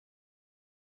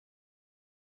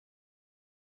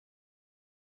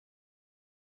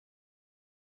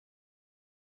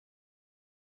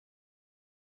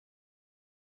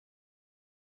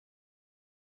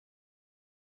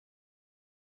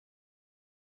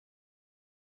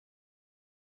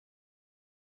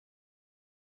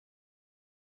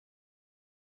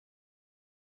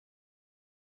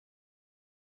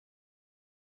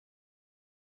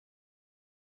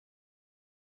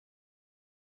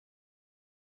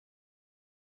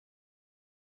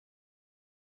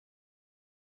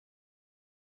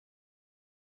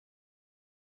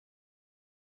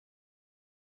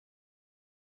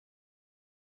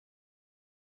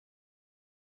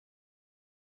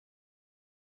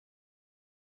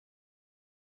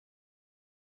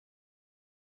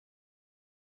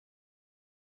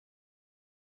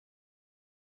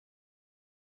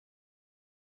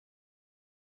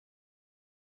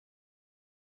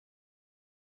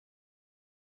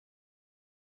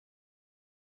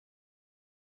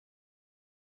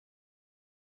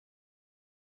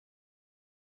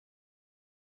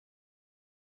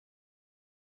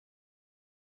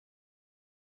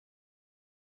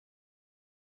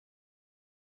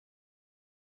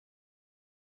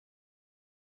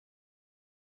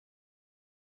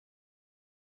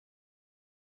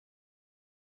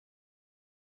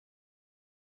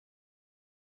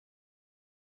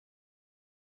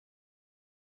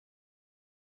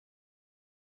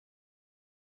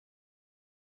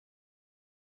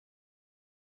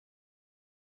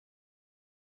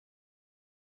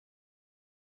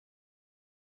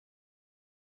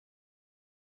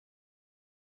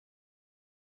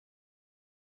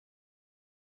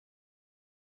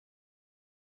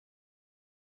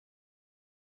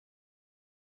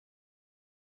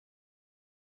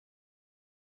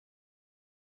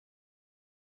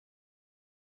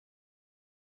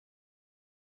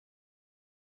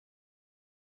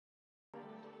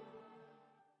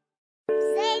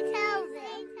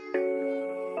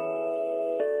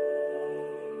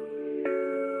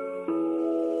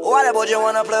Why that boy just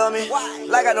wanna play with me?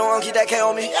 Like I don't want to keep that K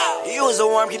on me. You was the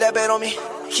worm, keep that bait on me.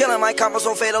 Killing my combo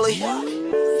so fatally.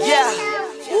 Yeah.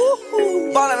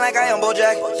 Ballin' like I am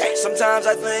Bojack. Sometimes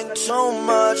I think too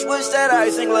much, wish that I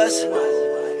think less.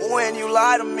 When you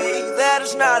lie to me, that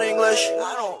is not English.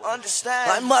 I don't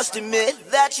understand. I must admit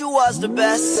that you was the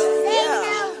best.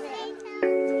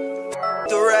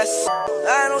 The rest,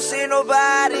 I don't see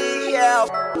nobody else.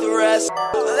 The rest,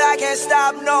 I can't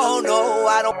stop, no,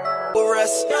 I don't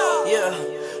rest. Yeah,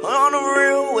 on the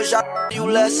real, wish I you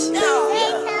less. On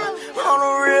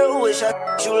the real, wish I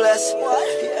you less.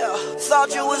 Yeah,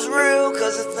 thought you was real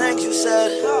cause the things you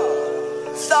said.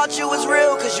 Thought you was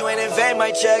real cause you ain't invade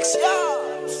my checks.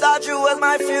 Thought you was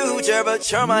my future, but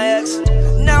you're my ex.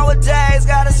 Nowadays,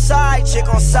 got a side chick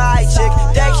on side chick.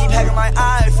 They keep hacking my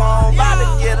iPhone, about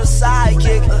to get a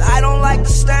sidekick. I don't like to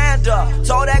stand up,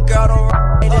 told that girl to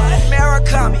ride it.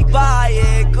 America, me buy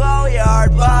it, go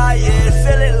yard, buy it.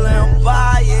 Philly Lim,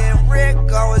 buy it.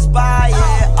 Rico is buy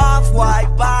it.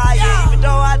 Off-white, buy it. Even though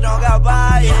I don't got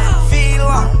buy it. Feet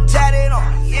long, tatted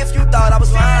on me, if you thought I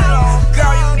was lying.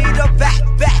 Girl, you need a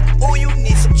back, or you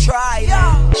need some try.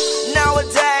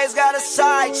 Nowadays, got a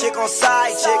side chick on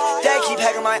side chick. They keep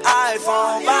hacking my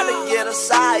iPhone, about to get a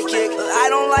sidekick. I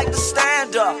don't like to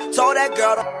stand up, told that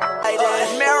girl to ride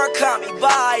it. America, me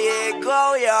buy it,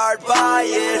 go yard, buy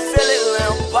it. Philly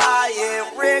Lim, buy it.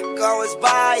 Rico is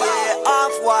buy it.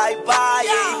 Off-white, buy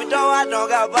it. Even though I don't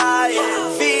got buy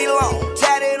it. Feet long,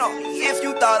 tatted on me, if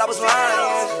you thought I was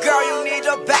lying. Girl, you need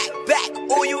your back,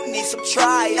 or you need some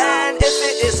try. And if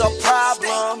it is a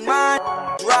problem, my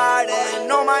riding,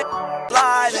 no my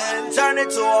sliding, turn it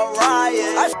to a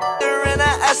riot. I f***ed her in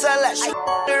a SLS, she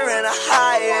f***ed her in a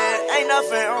high-end. Ain't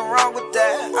nothing wrong with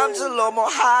that, I'm just a little more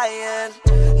high-end.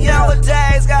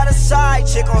 Nowadays, got a side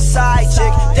chick on side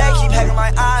chick. They keep hacking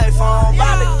my iPhone,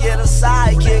 about to get a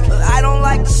sidekick. I don't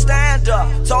like to stand up,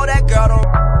 told that girl to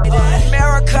ride it.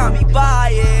 America, me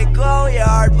buy it, go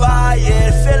yard, buy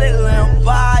it. Philly Lim,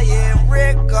 buy it.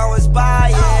 Rico is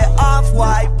buy it.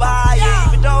 Off-white, buy it.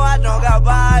 Even though I don't got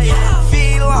buy it.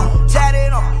 Feet long,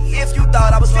 tatted on me, if you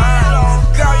thought I was lying.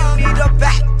 Girl, you need a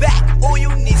back, or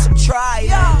you need some try.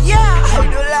 Yeah, how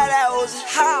you do like that, Ozy?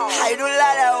 How you do like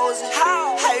that, Ozy?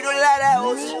 How you do like that,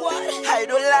 Ozy? How you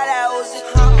do like that, Ozy?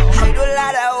 How you do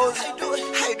like that, Ozy?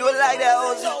 How you do like that,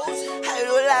 Ozy? How you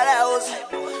do like that, Ozy?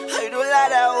 How you do like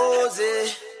that,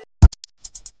 Ozy?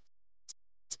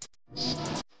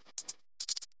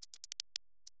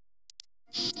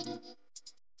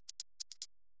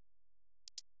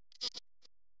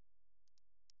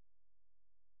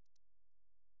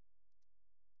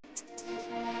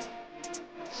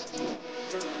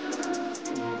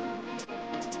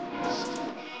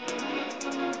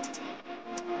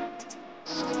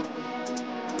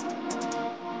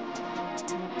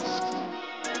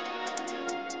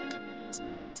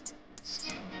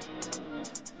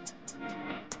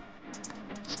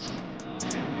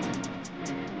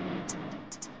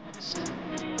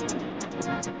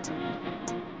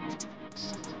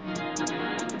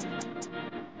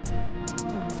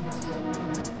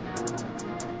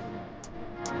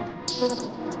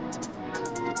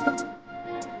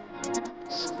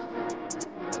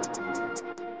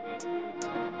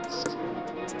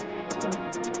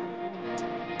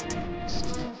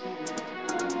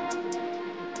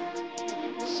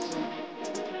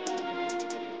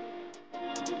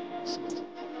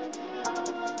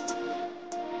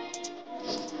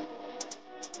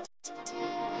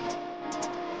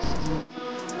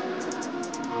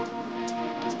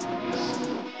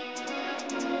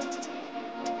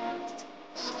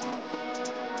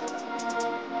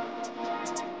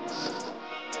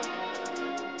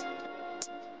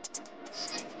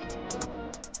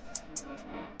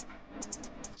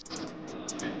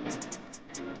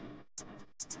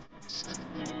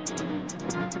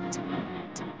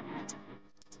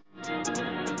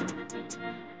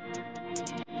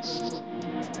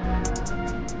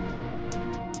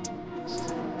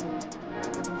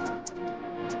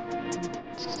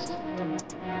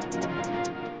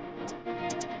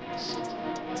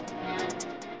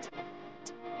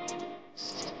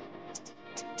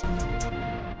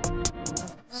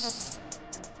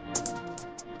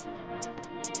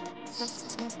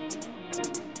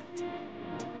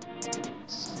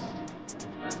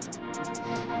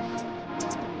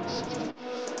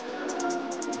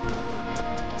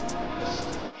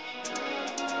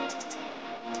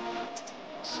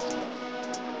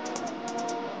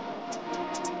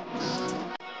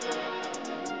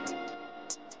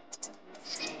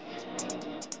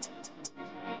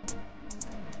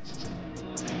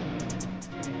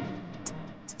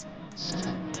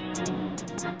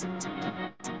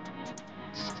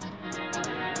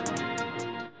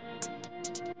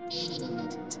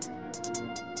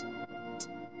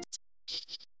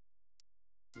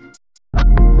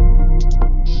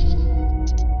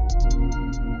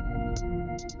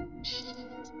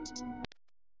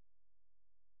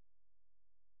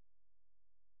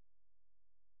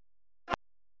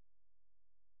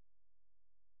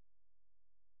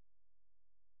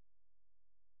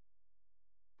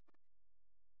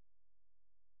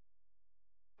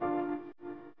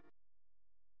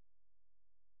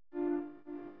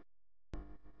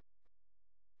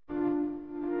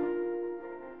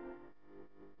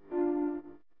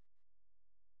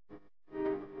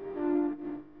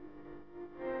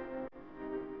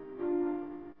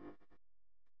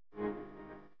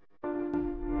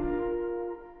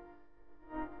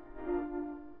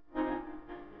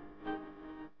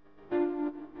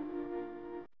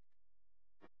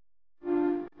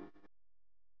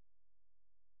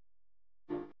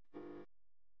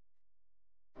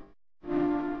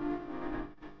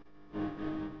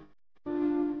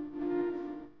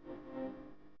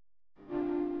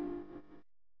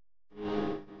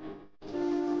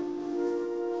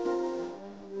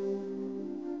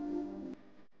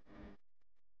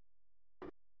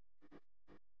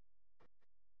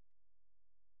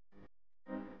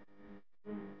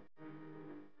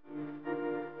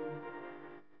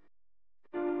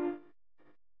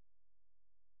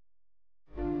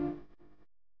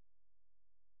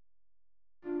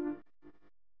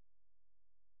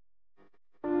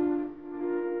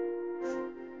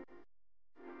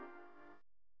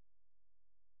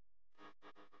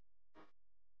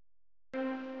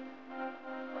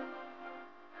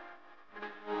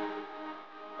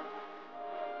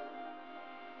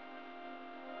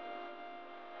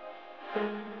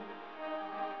 you.